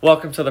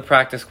Welcome to the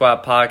Practice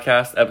Squad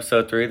Podcast,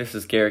 Episode 3. This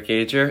is Garrett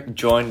Gager,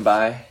 joined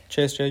by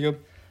Chase Jacob.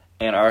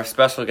 And our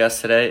special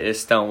guest today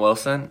is Stone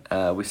Wilson.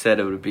 We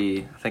said it would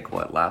be,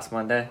 last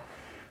Monday?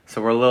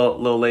 So we're a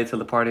little late to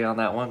the party on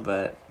that one,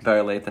 but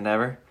better late than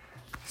never.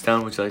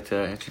 Stone, would you like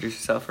to introduce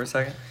yourself for a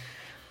second?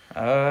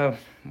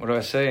 What do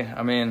I say?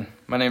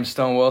 My name's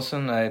Stone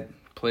Wilson. I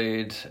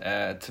played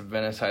at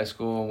Venice High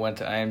School, went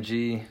to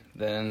IMG,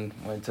 then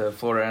went to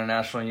Florida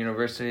International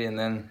University, and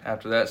then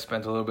after that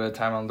spent a little bit of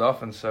time on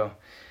Dolphins, so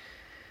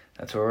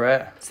that's where we're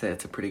at. I'd say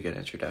it's a pretty good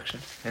introduction.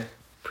 Yeah.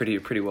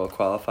 Pretty well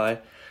qualified.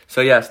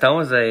 So yeah, Stone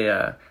was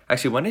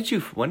actually, when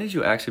did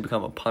you actually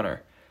become a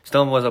punter?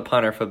 Stone was a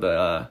punter for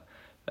the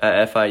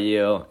at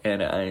FIU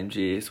and at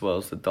IMG as well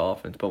as the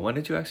Dolphins, but when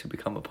did you actually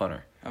become a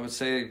punter? I would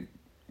say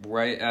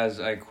right as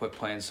I quit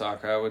playing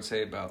soccer, I would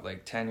say about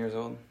 10 years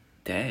old.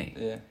 Dang.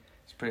 Yeah,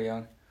 it's pretty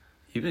young.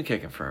 You've been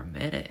kicking for a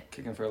minute.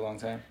 Kicking for a long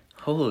time.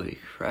 Holy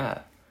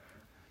crap.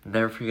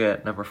 Never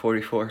forget number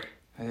 44.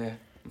 Yeah,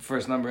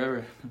 first number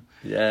ever.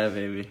 Yeah,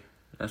 baby.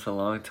 That's a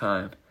long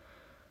time.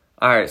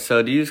 All right,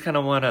 so do you just kind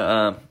of want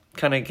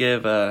to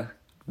give the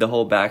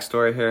whole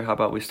backstory here? How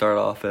about we start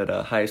off at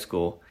high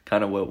school,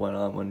 kind of what went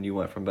on when you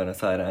went from Venice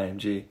High to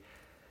IMG?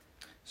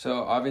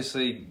 So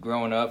obviously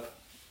growing up,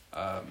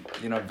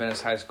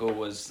 Venice High School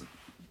was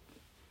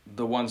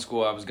the one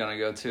school I was going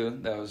to go to.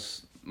 That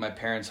was my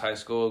parents' high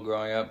school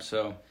growing up,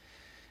 so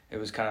it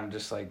was kind of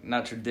just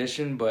not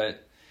tradition,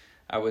 but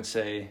I would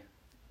say,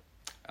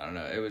 I don't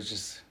know, it was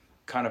just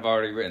kind of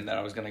already written that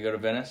I was going to go to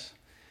Venice.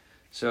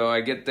 So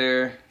I get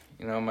there,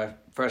 my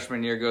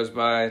freshman year goes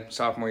by,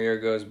 sophomore year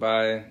goes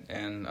by,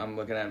 and I'm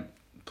looking at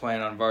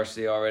playing on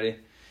varsity already.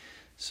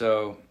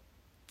 So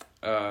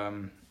I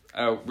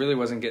really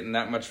wasn't getting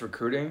that much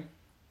recruiting,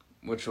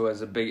 which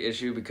was a big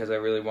issue because I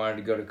really wanted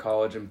to go to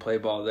college and play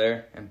ball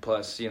there. And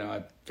plus,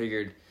 I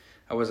figured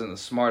I wasn't the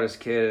smartest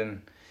kid,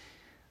 and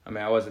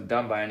I wasn't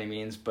dumb by any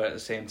means, but at the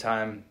same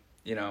time,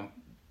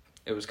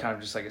 it was kind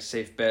of just a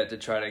safe bet to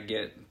try to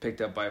get picked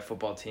up by a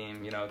football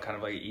team, kind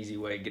of an easy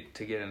way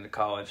to get into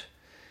college.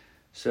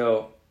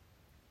 So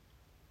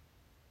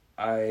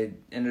I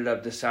ended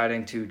up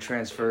deciding to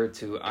transfer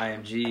to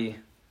IMG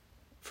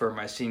for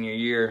my senior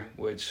year,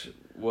 which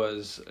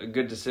was a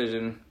good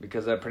decision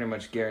because that pretty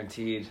much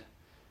guaranteed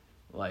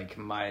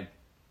my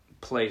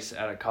place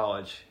at a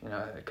college,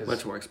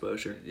 Much more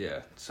exposure.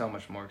 Yeah, so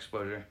much more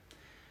exposure.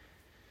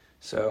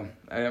 So,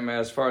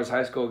 as far as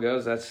high school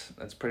goes, that's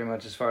pretty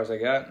much as far as I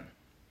got.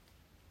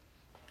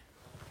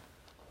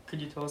 Could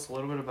you tell us a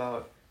little bit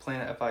about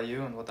playing at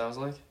FIU and what that was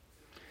like?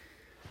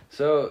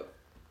 So,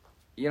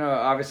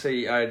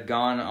 obviously I had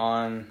gone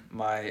on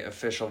my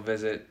official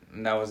visit,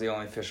 and that was the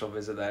only official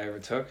visit that I ever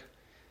took.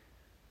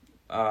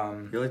 You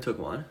only took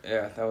one?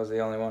 Yeah, that was the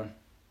only one.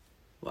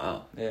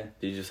 Wow. Yeah.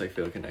 Did you just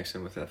feel a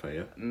connection with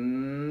FIU?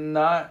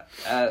 Not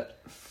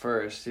at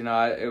first.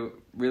 It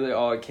really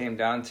all it came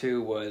down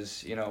to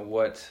was,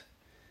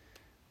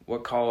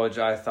 what college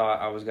I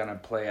thought I was gonna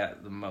play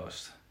at the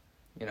most.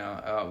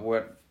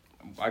 What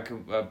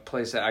a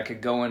place that I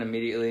could go in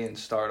immediately and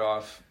start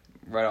off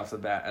right off the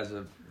bat as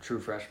a true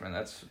freshman.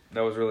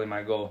 That was really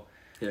my goal.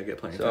 Yeah, get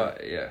playing time.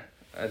 So yeah,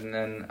 and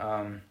then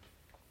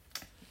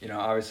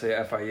obviously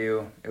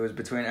FIU. It was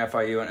between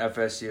FIU and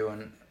FSU,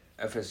 and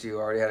FSU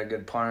already had a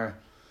good punter.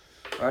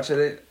 Well,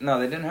 actually,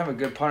 they didn't have a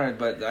good punter,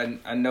 but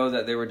I know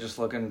that they were just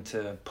looking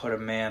to put a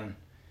man,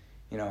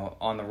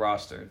 on the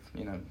roster,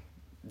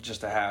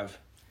 just to have.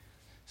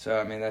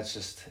 So, that's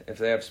just, if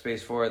they have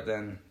space for it,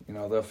 then,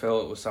 they'll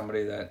fill it with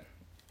somebody that,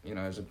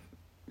 is a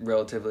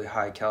relatively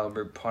high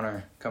caliber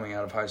punter coming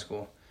out of high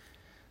school.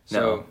 So,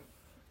 no,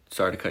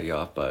 sorry to cut you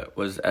off, but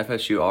was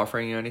FSU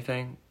offering you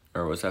anything?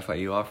 Or was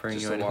FIU offering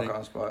you anything? Just a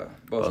walk-on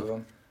spot, both of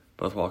them.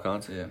 Both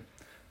walk-ons? Yeah.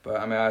 But,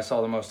 I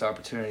saw the most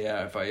opportunity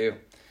at FIU.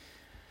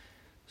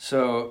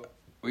 So,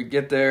 we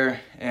get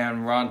there,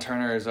 and Ron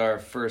Turner is our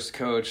first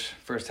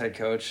head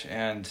coach.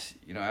 And,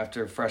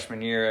 after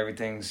freshman year,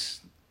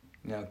 everything's,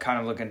 kind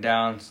of looking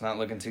down. It's not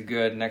looking too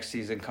good. Next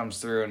season comes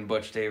through, and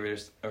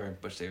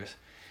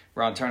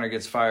Ron Turner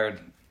gets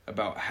fired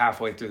about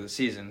halfway through the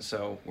season.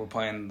 So, we're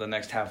playing the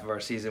next half of our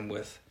season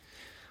with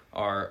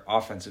our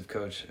offensive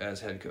coach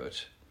as head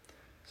coach.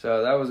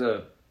 So, that was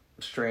a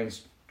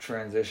strange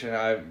transition.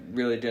 I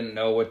really didn't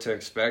know what to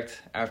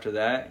expect after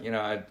that.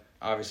 I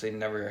obviously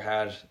never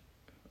had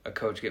a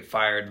coach get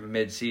fired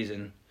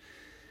mid-season.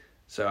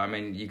 So,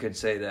 you could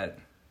say that,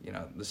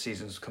 the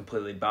season's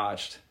completely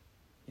botched.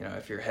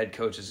 If your head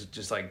coach is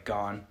just,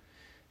 gone,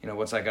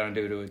 what's that going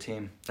to do to a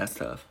team? That's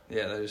tough.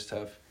 Yeah, that is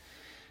tough.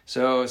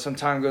 So, some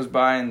time goes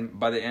by, and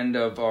by the end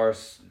of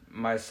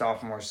my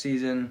sophomore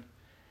season,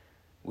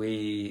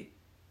 we,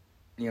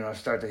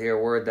 start to hear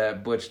word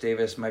that Butch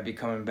Davis might be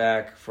coming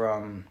back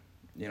from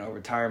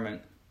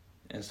retirement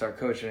and start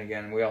coaching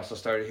again. We also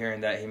started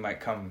hearing that he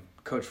might come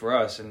coach for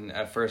us, and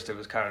at first it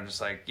was kind of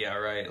just yeah,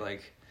 right,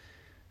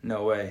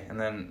 no way. And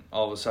then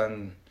all of a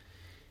sudden,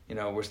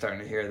 we're starting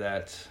to hear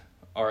that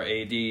our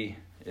AD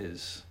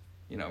is,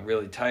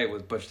 really tight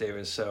with Butch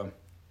Davis, so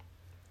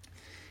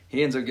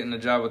he ends up getting a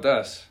job with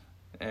us.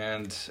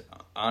 And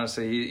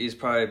honestly, he's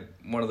probably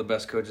one of the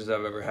best coaches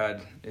I've ever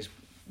had. He's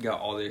got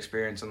all the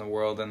experience in the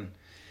world, and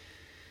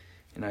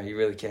you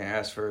really can't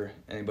ask for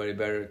anybody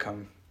better to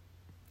come,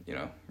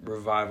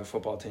 revive a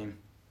football team.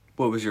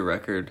 What was your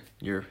record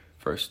your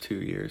first 2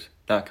 years?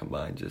 Not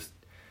combined, just...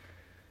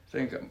 I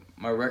think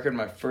my record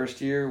my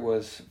first year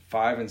was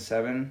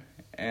 5-7,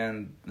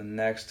 and the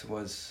next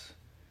was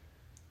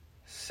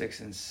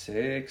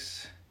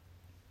 6-6,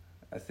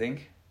 I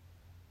think.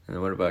 And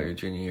then what about your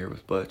junior year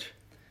with Butch?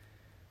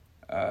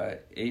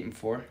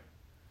 8-4.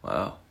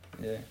 Wow.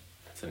 Yeah.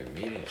 That's an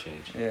immediate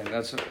change. Yeah,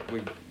 that's what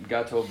we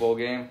got to a bowl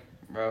game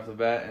right off the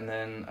bat, and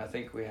then I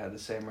think we had the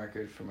same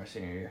record for my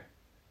senior year.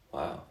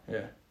 Wow.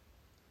 Yeah.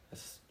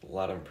 That's a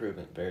lot of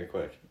improvement very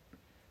quick.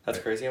 That's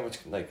crazy how much,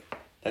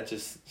 that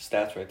just,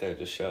 stats right there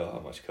just show how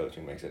much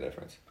coaching makes a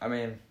difference. I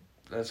mean,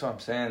 that's what I'm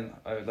saying.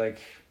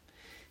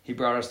 He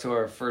brought us to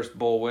our first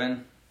bowl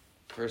win,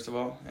 first of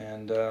all,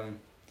 and,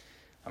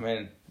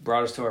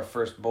 brought us to our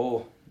first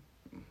bowl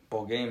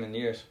game in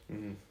years.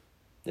 Mm-hmm.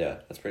 Yeah,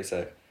 that's pretty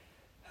sick.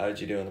 How did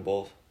you do in the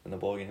bowl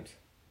games?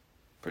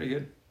 Pretty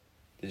good.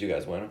 Did you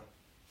guys win them?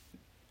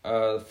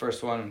 The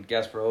first one,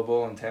 Gasparilla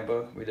Bowl in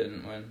Tampa, we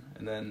didn't win.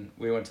 And then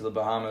we went to the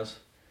Bahamas,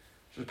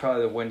 which was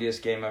probably the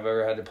windiest game I've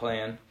ever had to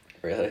play in.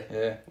 Really?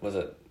 Yeah. Was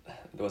it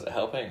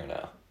helping or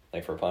no?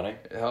 For punting?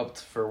 It helped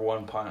for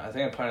one punt. I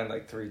think I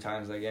punted 3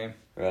 times that game.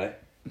 Really?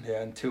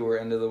 Yeah, and 2 were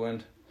into the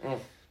wind. Mm.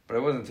 But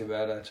it wasn't too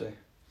bad, actually.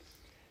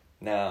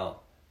 Now,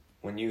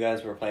 when you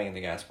guys were playing in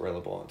the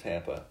Gasparilla Bowl in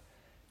Tampa,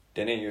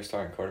 didn't your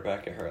starting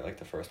quarterback get hurt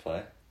the first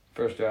play?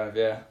 First drive,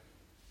 yeah.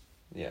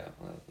 Yeah,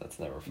 well, that's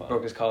never fun.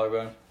 Broke his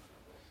collarbone.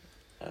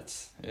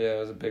 Yeah, it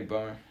was a big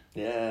bummer.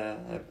 Yeah,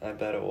 I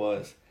bet it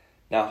was.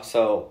 Now,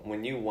 so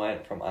when you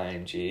went from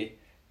IMG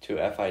to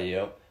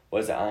FIU,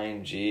 was it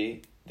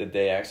IMG,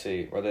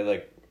 were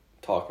they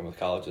talking with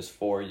colleges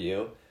for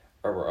you,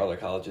 or were other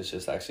colleges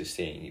just actually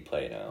seeing you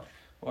play now?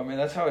 Well,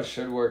 that's how it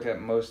should work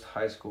at most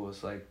high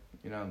schools. I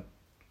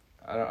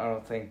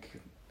don't think,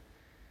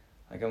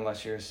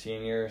 unless you're a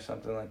senior or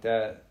something like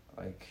that,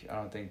 I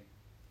don't think,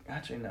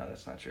 actually, no,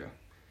 that's not true.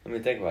 Let me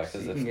think about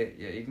it. So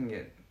you can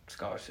get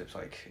scholarships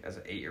as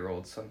an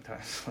 8-year-old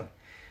sometimes.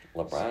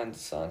 LeBron's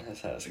son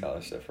has had a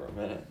scholarship for a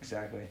minute.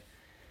 Exactly.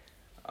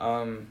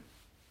 Sorry,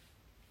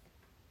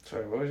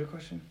 what was your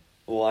question?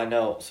 Well, I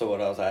know. So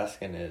what I was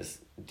asking is,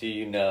 do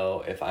you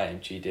know if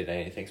IMG did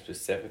anything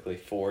specifically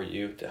for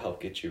you to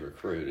help get you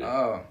recruited?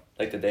 Oh.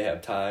 Did they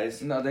have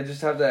ties? No, they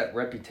just have that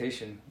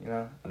reputation,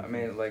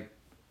 Mm-hmm.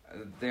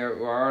 They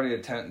were already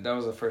that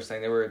was the first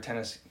thing. They were a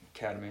tennis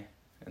academy.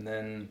 And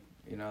then,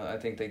 I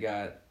think they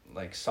got,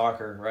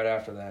 soccer right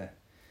after that.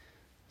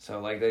 So,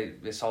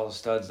 they saw the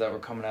studs that were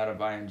coming out of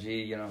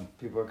IMG.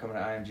 People were coming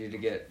to IMG to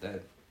get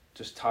that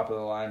just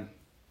top-of-the-line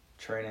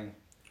training.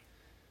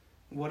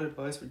 What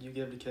advice would you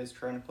give to kids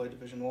trying to play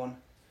Division I?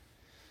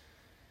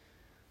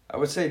 I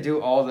would say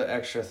do all the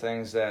extra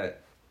things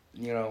that,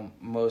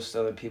 most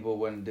other people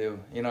wouldn't do.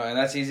 And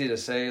that's easy to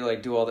say,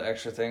 do all the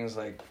extra things,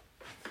 do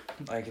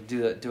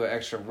an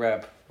extra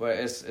rep. But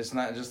it's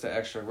not just the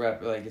extra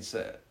rep, it's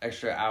the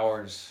extra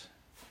hours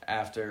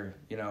after,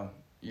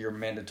 your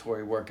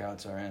mandatory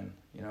workouts are in.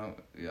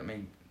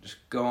 Just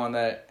go on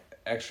that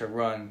extra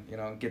run,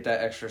 get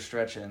that extra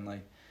stretch in,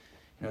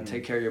 Mm-hmm.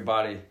 take care of your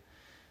body.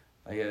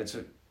 It's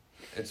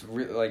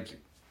really,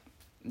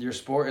 your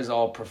sport is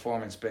all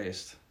performance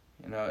based.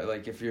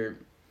 If you're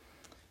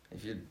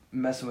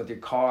messing with your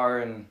car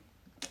and,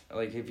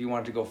 if you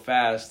want it to go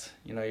fast,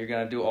 you're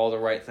going to do all the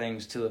right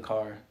things to the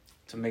car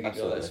to make it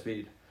go that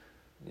speed.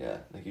 Yeah,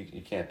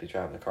 you can't be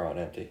driving the car on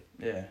empty.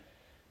 Yeah.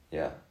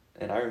 Yeah,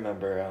 and I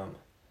remember,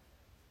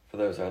 for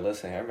those that are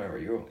listening, I remember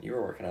you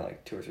were working out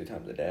 2 or 3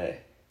 times a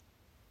day,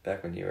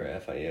 back when you were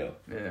at FIU.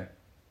 Yeah.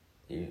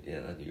 You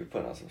were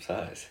putting on some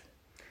size.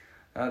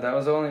 That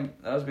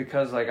was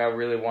because I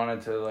really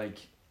wanted to I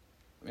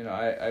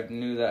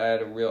knew that I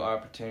had a real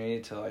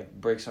opportunity to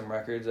break some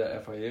records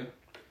at FIU.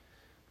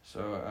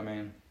 So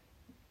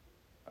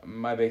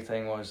my big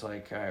thing was all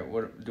right,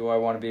 what do I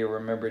want to be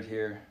remembered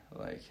here?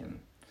 And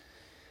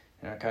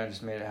I kind of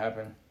just made it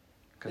happen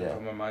because I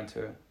put my mind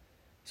to it.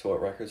 So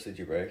what records did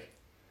you break?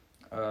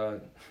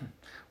 They're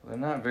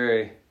not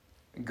very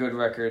good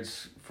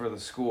records for the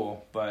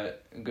school,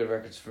 but good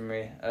records for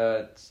me.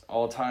 It's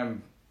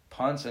all-time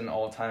punts and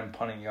all-time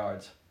punting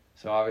yards.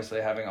 So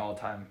obviously having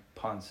all-time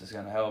punts is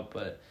going to help,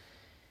 but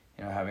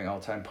having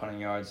all-time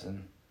punting yards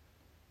and...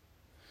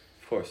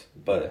 Of course,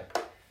 but at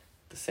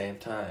the same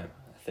time,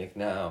 I think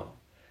now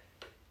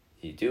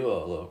you do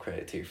owe a little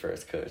credit to your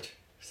first coach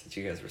since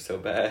you guys were so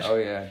bad. Oh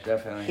yeah,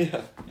 definitely.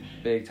 Yeah.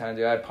 Big time,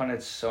 dude. I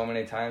punted so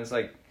many times.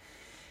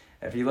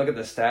 If you look at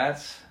the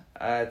stats,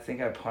 I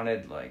think I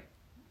punted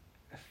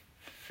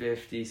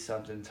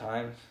 50-something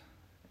times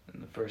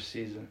in the first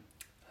season.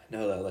 I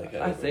know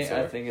that I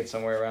think it's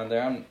somewhere around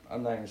there.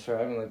 I'm not even sure.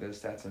 I haven't looked at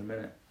the stats in a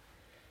minute.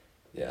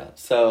 Yeah.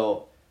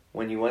 So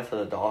when you went to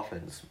the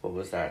Dolphins, what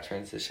was that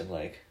transition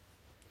like?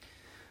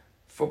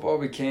 Football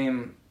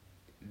became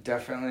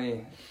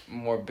definitely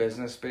more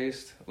business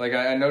based. Like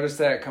I noticed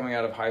that coming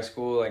out of high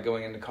school, like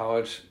going into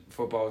college,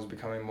 football was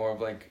becoming more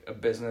of like a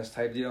business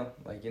type deal.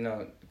 Like,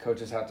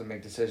 coaches have to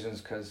make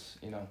decisions because,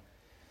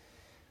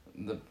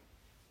 the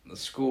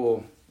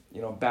school,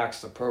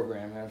 backs the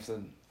program. And if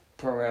the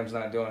program's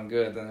not doing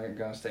good, then they're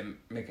going to stay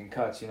making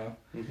cuts,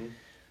 Mm-hmm.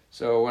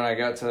 So when I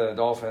got to the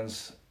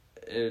Dolphins,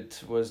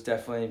 it was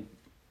definitely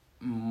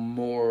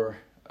more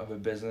of a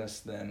business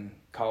than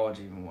college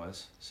even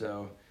was.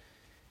 So,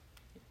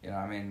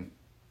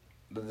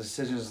 the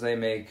decisions they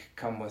make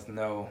come with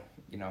no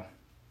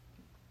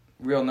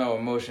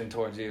emotion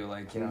towards you.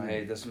 Like, Mm-hmm.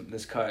 Hey,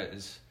 this cut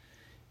is,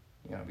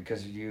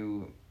 because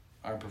you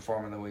aren't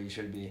performing the way you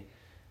should be.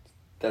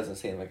 Doesn't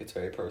seem like it's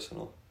very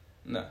personal.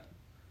 No.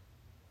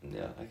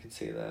 Yeah, I can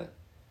see that.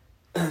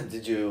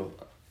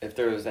 If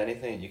there was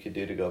anything you could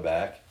do to go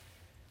back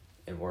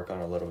and work on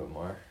a little bit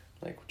more,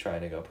 like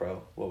trying to go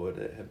pro, what would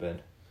it have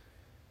been?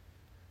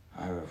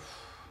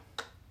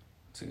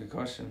 It's a good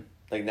question.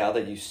 Like, now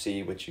that you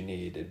see what you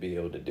need to be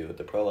able to do at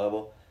the pro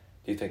level,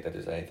 do you think that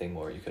there's anything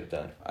more you could have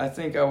done? I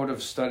think I would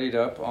have studied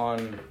up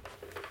on,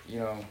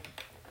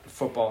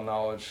 football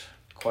knowledge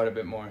quite a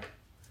bit more.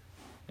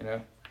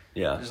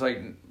 Yeah. Just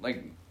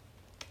like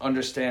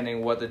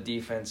understanding what the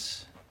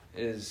defense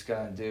is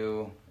gonna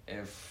do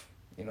if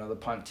the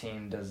punt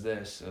team does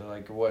this. Or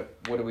like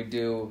what do we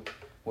do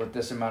with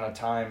this amount of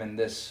time and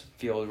this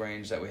field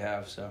range that we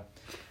have? So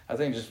I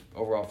think just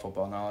overall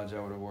football knowledge I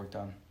would have worked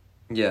on.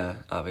 Yeah,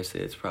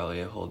 obviously it's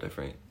probably a whole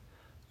different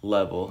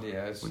level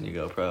when you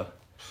go pro.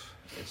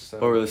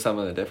 What were some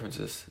of the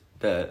differences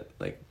that,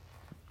 like,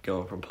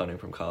 going from punting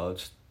from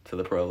college to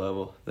the pro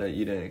level that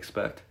you didn't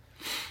expect?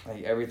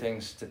 Like,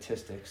 everything's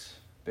statistics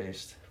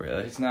based.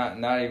 Really? It's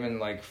not even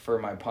like for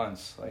my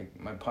punts. Like,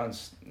 my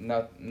punts,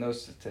 no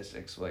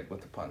statistics like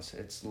with the punts.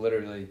 It's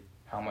literally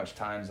how much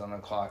time's on the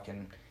clock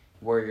and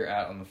where you're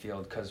at on the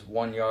field, because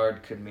 1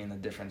 yard could mean the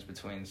difference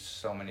between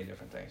so many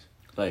different things.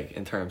 Like,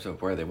 in terms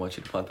of where they want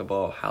you to punt the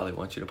ball, how they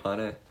want you to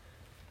punt it?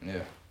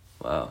 Yeah.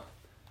 Wow.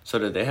 So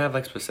did they have,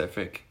 like,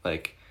 specific,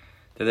 like,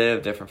 did they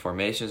have different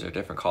formations or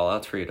different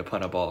call-outs for you to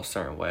punt a ball a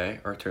certain way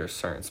or to a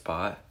certain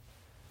spot?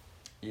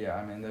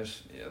 Yeah,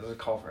 there's a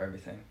call for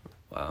everything.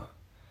 Wow.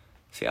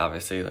 See,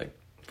 obviously, like,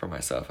 for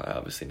myself, I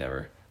obviously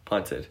never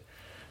punted.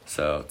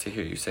 So to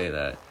hear you say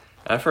that,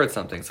 I've heard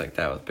some things like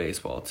that with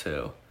baseball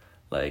too.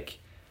 Like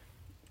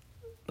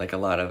a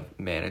lot of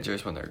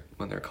managers when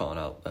they're calling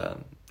out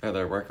or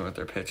they're working with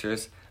their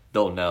pitchers,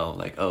 they'll know,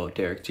 like, oh,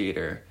 Derek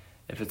Jeter,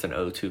 if it's an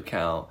 0-2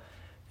 count,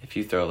 if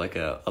you throw like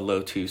a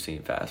low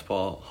 2-seam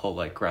fastball, he'll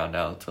like ground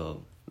out to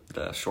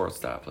the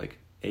shortstop like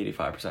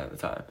 85% of the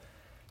time.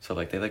 So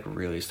like they like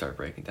really start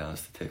breaking down the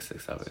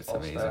statistics of it. It's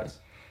amazing. Stats.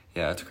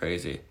 Yeah, it's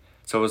crazy.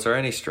 So was there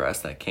any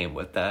stress that came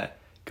with that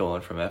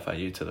going from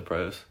FIU to the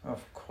pros?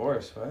 Of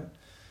course, right?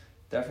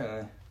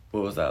 Definitely.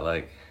 What was that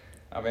like?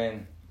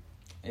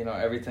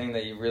 Everything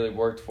that you really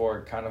worked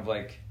for kind of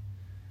like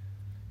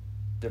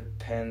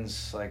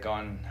depends like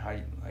on how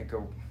you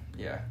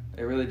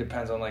it really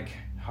depends on like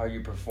how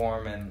you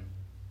perform in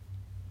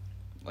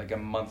like a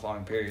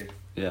month-long period.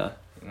 Yeah.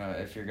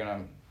 If you're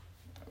gonna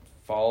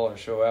fall or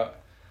show out.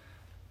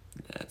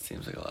 Yeah, it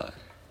seems like a lot.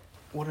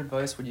 What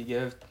advice would you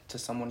give to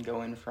someone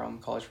going from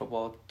college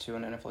football to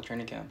an NFL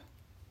training camp?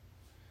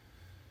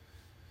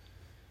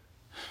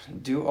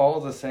 Do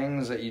all the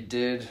things that you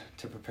did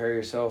to prepare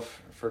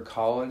yourself for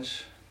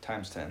college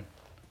times 10.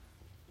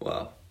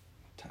 Wow.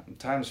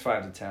 Times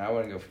 5 to 10. I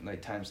wouldn't go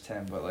like times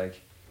 10, but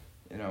like,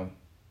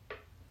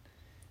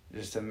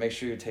 just to make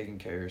sure you're taking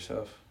care of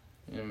yourself,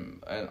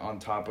 on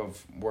top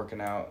of working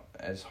out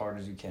as hard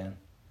as you can.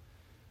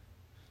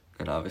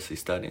 And obviously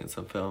studying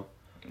some film.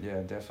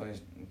 Yeah,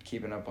 definitely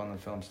keeping up on the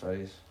film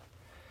studies.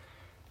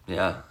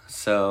 Yeah.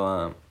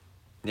 So,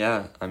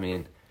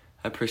 I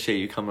appreciate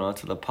you coming on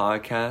to the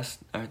podcast.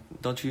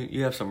 Don't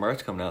you have some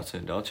merch coming out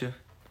soon, don't you?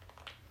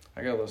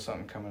 I got a little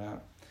something coming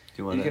out.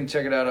 You can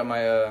check it out on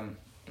my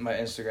my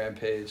Instagram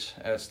page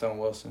at Stone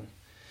Wilson.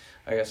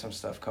 I got some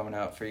stuff coming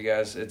out for you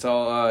guys. It's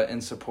all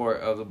in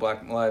support of the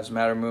Black Lives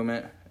Matter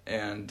movement,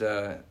 and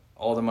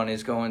all the money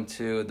is going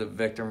to the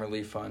Victim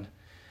Relief Fund.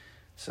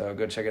 So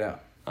go check it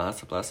out. Oh,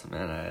 that's a blessing,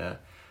 man. I would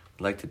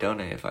like to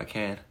donate if I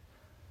can.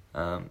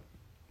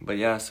 But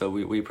yeah, so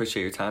we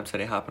appreciate your time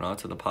today hopping on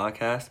to the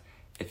podcast.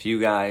 If you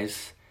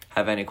guys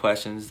have any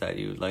questions that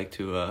you'd like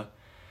to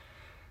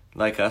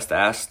like us to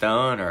ask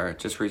Stone, or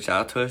just reach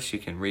out to us, you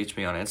can reach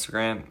me on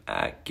Instagram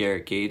at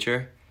Garrett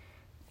Gager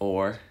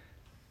or...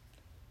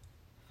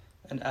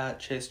 And at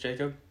Chase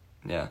Jacob.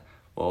 Yeah.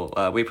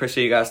 Well, we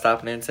appreciate you guys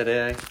stopping in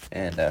today.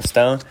 And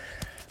Stone,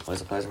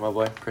 always a pleasure, my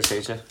boy.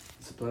 Appreciate you.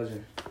 It's a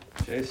pleasure.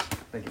 Chase,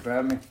 thank you for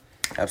having me.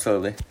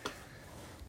 Absolutely.